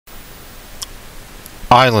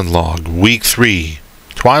Island Log, Week 3.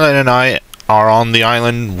 Twilight and I are on the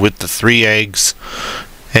island with the 3 eggs,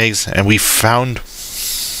 and we found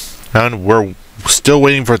we're still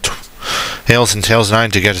waiting for Tails and Tails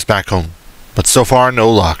 9 to get us back home. But so far,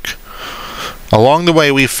 no luck. Along the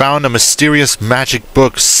way, we found a mysterious magic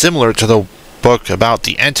book similar to the book about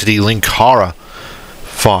the entity Linkara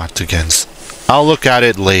fought against. I'll look at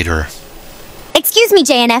it later. Excuse me,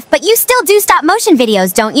 J.N.F, but you still do stop-motion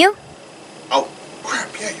videos, don't you? Oh, crap,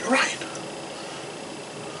 yeah, you're right.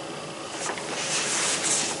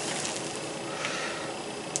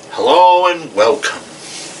 Hello and welcome.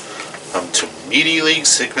 To Meaty League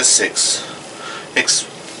Sigma 6.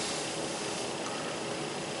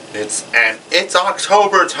 It's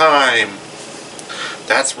October time.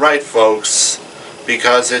 That's right, folks,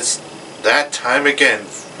 because it's that time again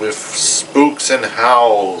with spooks and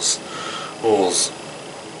howls.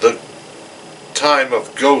 The time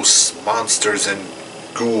of ghosts, monsters, and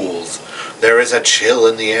ghouls. There is a chill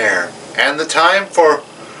in the air, and the time for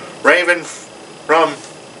Raven from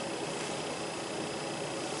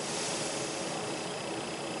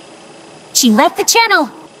She left the channel.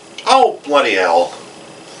 Oh, bloody hell.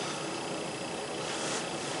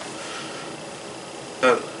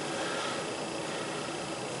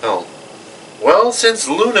 Well, since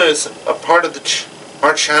Luna is a part of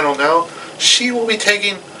our channel now, she will be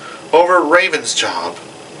taking over Raven's job.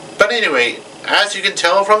 But anyway, as you can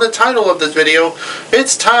tell from the title of this video,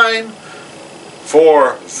 it's time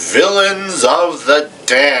for Villains of the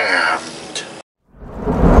Damned.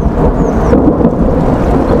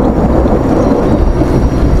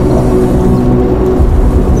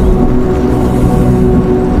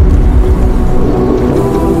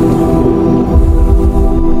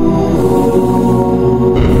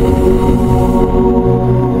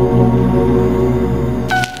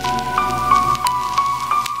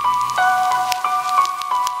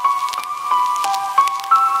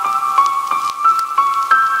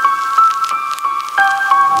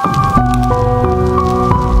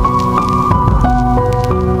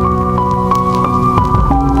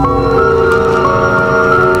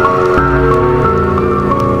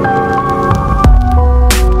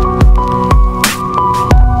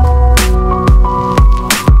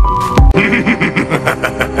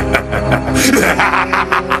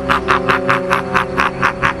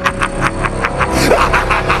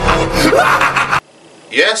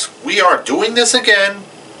 Yes, we are doing this again.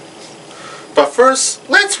 But first,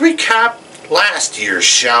 let's recap last year,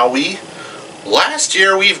 shall we? Last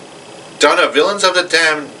year we've done a Villains of the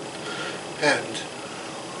Damned,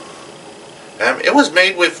 and it was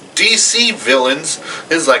made with DC villains.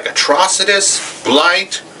 It's like Atrocitus,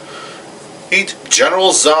 Blight,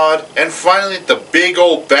 General Zod, and finally the big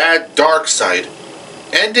old bad Darkseid.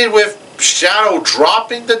 Ended with Shadow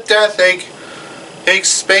dropping the Death Egg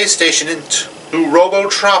space station into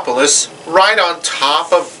Robotropolis right on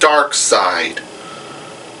top of Darkseid.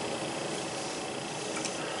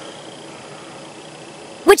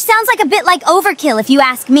 Which sounds like a bit like overkill if you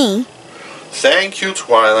ask me. Thank you,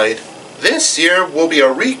 Twilight. This year will be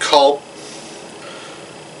a recall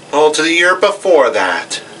to the year before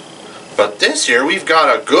that. But this year we've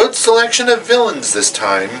got a good selection of villains this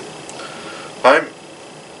time.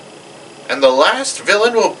 And the last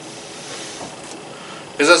villain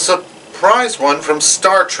is a surprise one from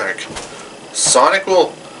Star Trek. Sonic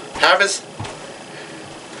will have his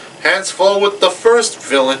hands full with the first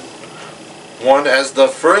villain one, as the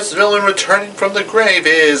first villain returning from the grave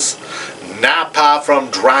is Nappa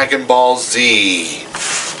from Dragon Ball Z.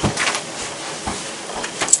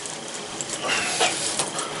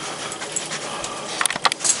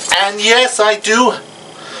 And yes, I do.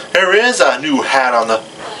 There is a new hat on the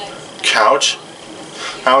couch,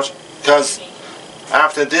 because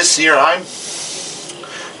after this year,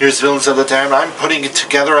 here's Villains of the Damned, I'm putting it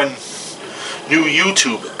together a new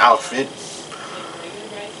YouTube outfit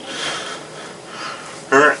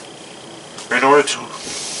in order to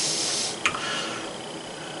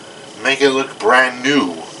make it look brand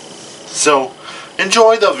new. So,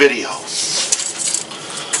 enjoy the video.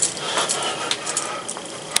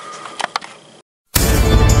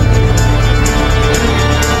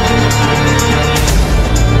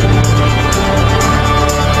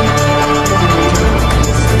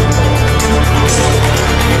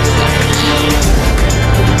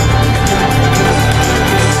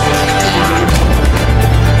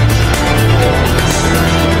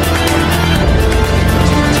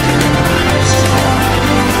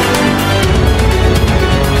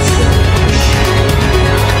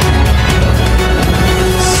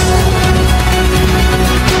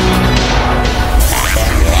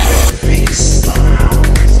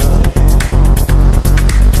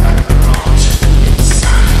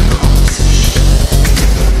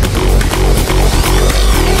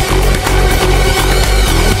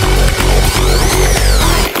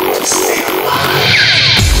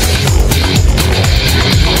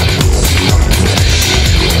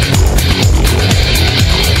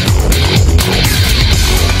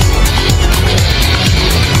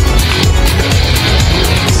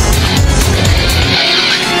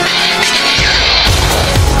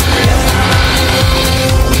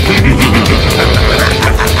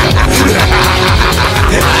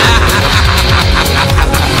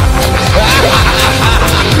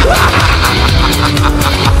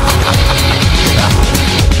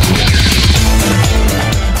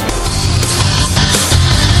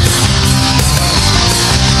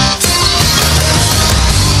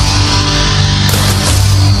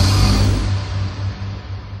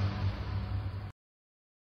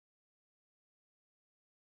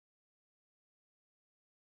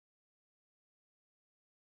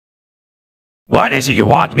 What is it you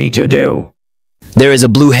want me to do? There is a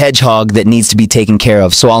blue hedgehog that needs to be taken care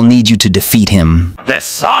of, so I'll need you to defeat him. This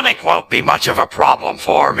Sonic won't be much of a problem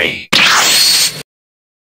for me.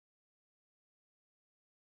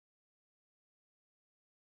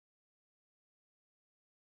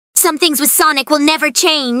 Some things with Sonic will never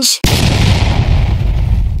change.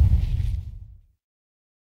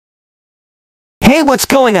 Hey, what's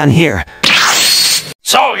going on here?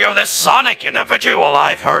 So you're this Sonic individual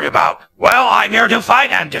I've heard about. Well, I'm here to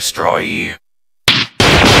fight and destroy you.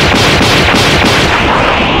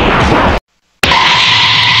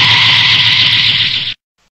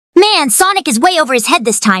 Man, Sonic is way over his head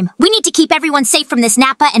this time. We need to keep everyone safe from this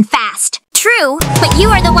Nappa and fast. True, but you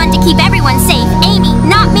are the one to keep everyone safe, Amy,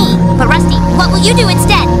 not me. But Rusty, what will you do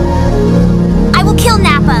instead? I will kill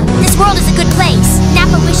Nappa. This world is a good place.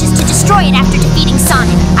 Nappa wishes to destroy it after defeating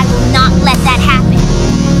Sonic. I will not let that happen.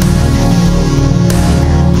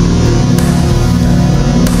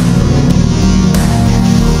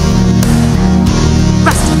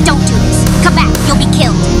 Rusty, don't do this. Come back, you'll be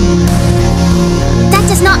killed. That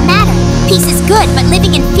does not matter. Peace is good, but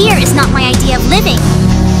living in fear is not my idea of living.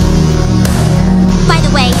 By the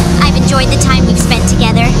way, I've enjoyed the time we've spent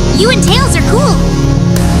together. You and Tails are cool.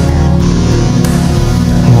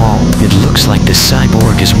 Whoa, it looks like the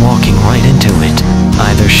cyborg is walking right into it.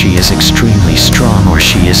 Either she is extremely strong or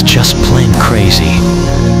she is just plain crazy.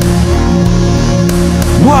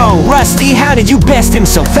 Whoa, Rusty, how did you best him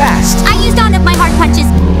so fast? I used all of my hard punches.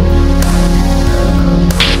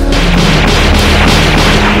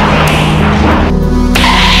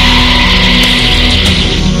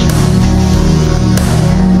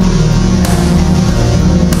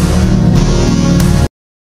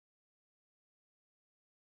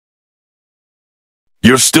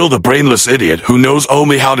 You're still the brainless idiot who knows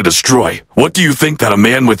only how to destroy. What do you think that a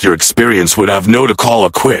man with your experience would have known to call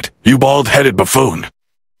a quit, you bald-headed buffoon?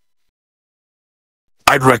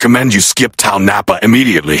 I'd recommend you skip town Nappa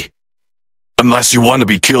immediately. Unless you want to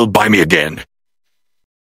be killed by me again.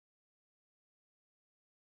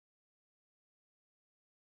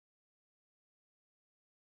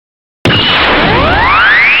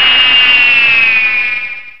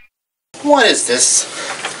 What is this?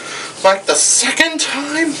 Like the second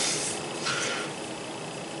time?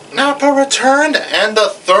 Nappa returned, and the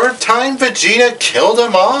third time Vegeta killed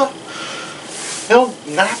him off? Killed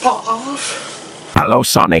Nappa off? Hello,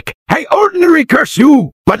 Sonic. Hey, ordinary curse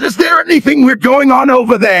you! But is there anything weird going on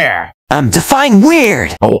over there? Define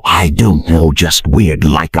weird. Oh, I don't know, just weird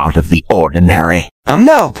like out of the ordinary.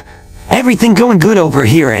 Nope. Everything going good over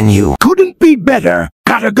here and you. Couldn't be better.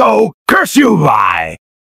 Gotta go. Curse you, bye.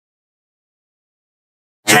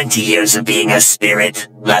 20 years of being a spirit,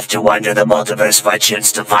 left to wander the multiverse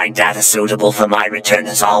fortunes to find data suitable for my return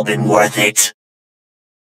has all been worth it.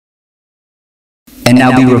 And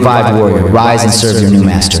now be revived, warrior. Rise and serve your new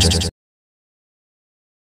master.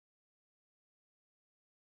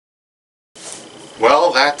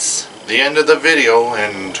 Well, that's the end of the video,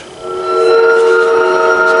 and he's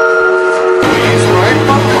right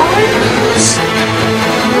behind us.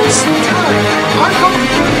 This time, I'm going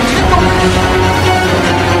to take over.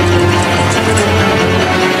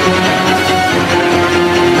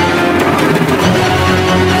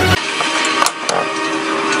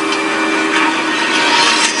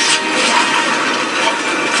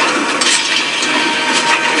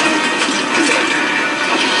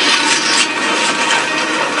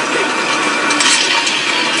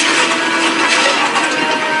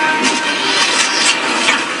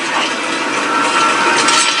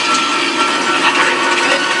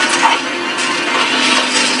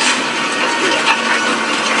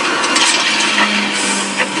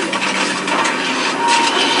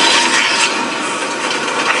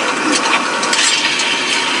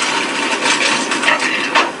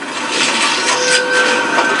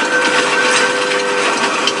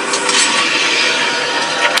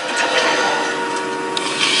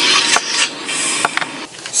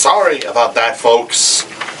 Sorry about that, folks.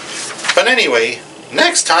 But anyway,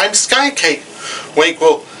 next time Skycake Wake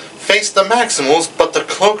will face the Maximals, but the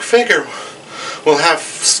cloaked figure will have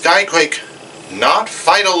Skyquake not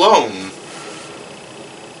fight alone.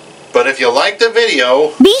 But if you like the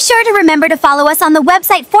video, Be sure to remember to follow us on the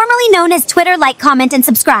website formerly known as Twitter, like, comment, and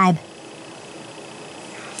subscribe.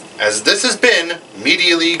 as this has been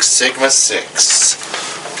Media League Sigma 6.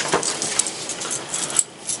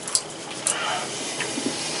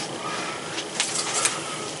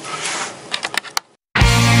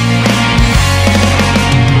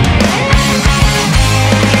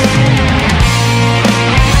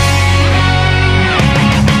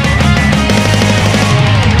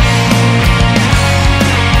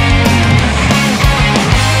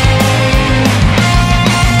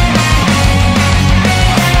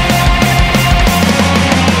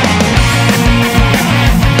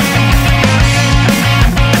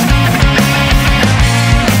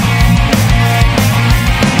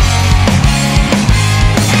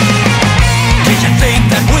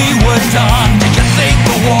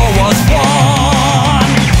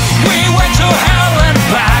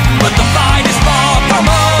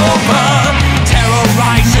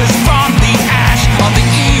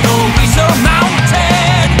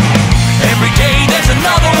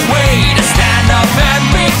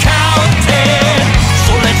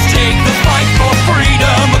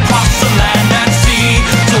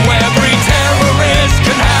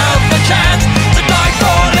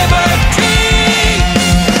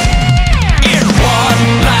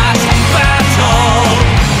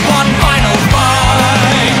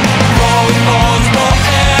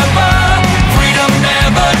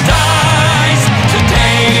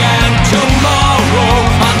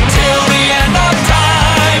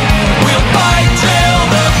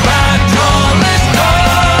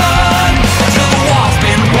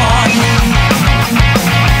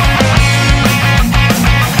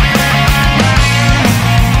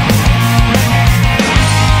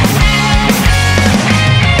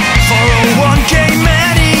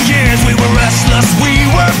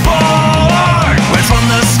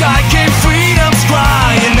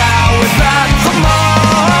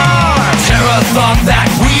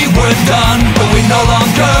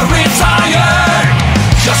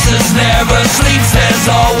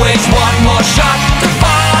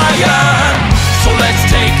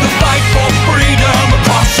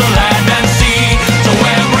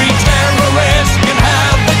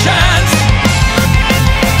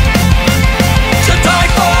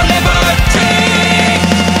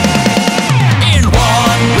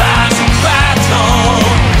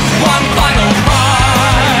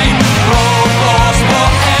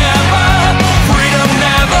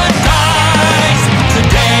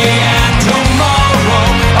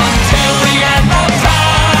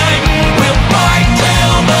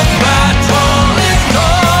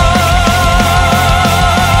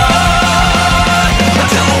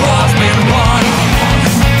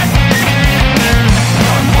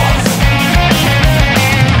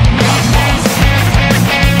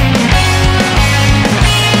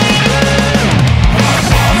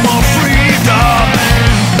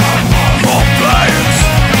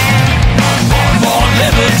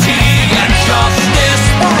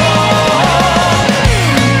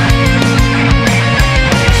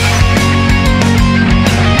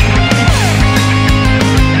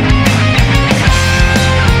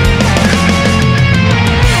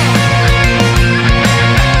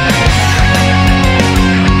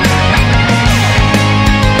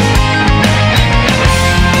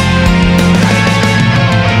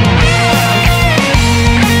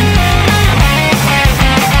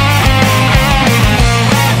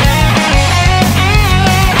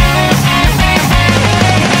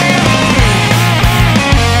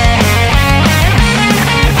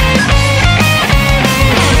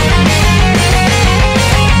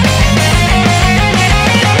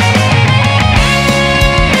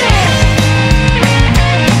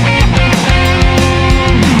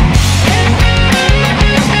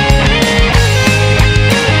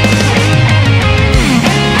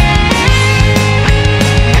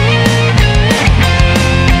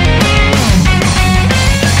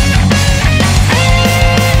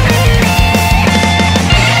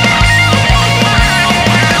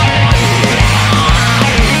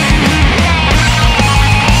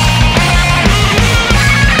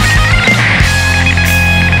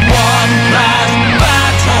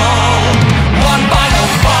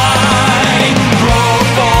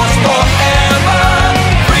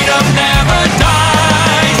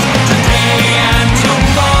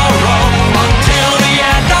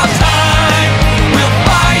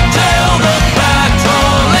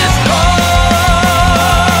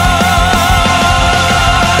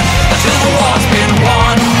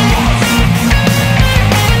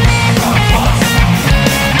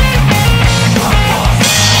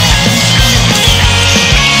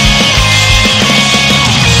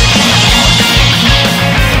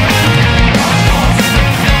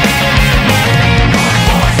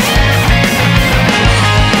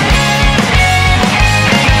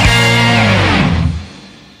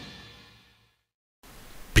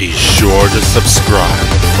 subscribe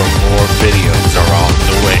for more videos, alright?